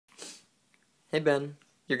Hey Ben,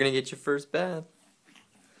 you're gonna get your first bath.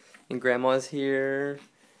 And Grandma's here.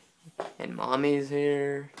 And Mommy's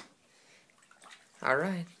here.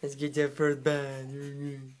 Alright, let's get your first bath.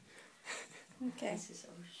 Okay. This is,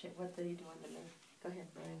 oh shit, what are you doing to me? Go ahead,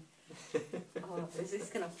 Bryan. Oh, he's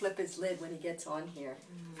gonna flip his lid when he gets on here.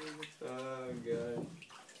 Oh god.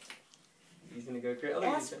 He's gonna go crazy.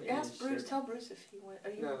 Ask Bruce, tell Bruce if he went.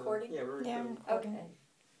 Are you recording? Yeah, we're Yeah, recording. I'm recording. Okay.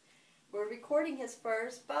 We're recording his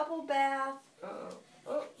first bubble bath. Uh-oh.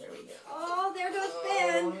 Oh, there we go. Oh, there goes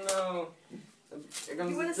Ben. Oh no. Here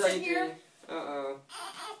comes You wanna the sit diaper. here? Uh-oh.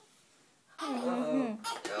 Uh-oh.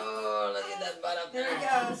 Oh, look at that butt up There there.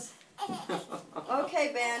 he goes.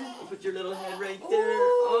 Okay, Ben. Put your little head right Ooh. there.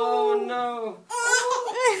 Oh no. Oh,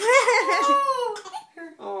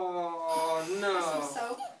 Oh this is no.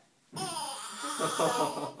 soap.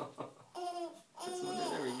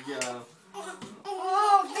 There we go.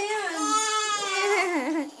 Oh,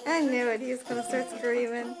 I knew it. He was going to start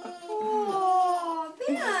screaming. Ben. Oh,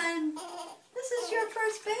 Ben. This is your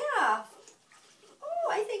first bath.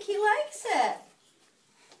 Oh, I think he likes it.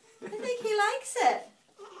 I think he likes it.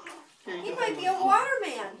 He might be a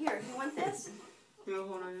waterman. Here, you want this? You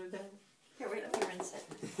hold on to that. Here, wait, let me rinse it.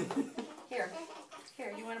 Here,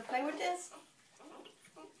 you want to play with this?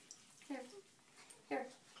 Here,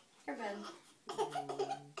 Ben.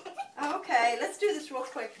 Okay, let's do this real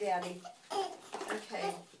quick, Daddy.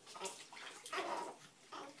 Okay.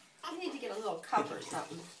 I need to get a little cup or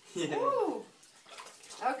something. Yeah. Ooh.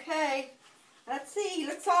 Okay. Let's see. He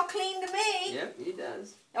looks all clean to me. Yep, he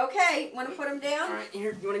does. Okay, want to put him down? Alright,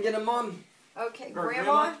 here, you want to get him, Mom? Okay, Or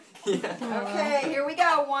Grandma? Yeah. Okay, here we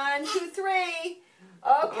go. 1, 2, 3.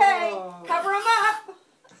 Okay, Oh. cover him up.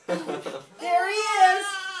 There he is.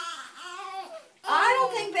 I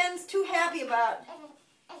don't think Ben's too happy about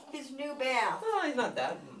his new bath. Oh, he's not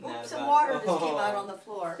that mad Oops, some about water it. just came out on the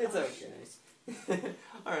floor. It's okay.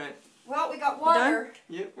 Alright. Well, we got water.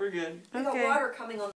 Yep, we're good. We got Okay. water coming on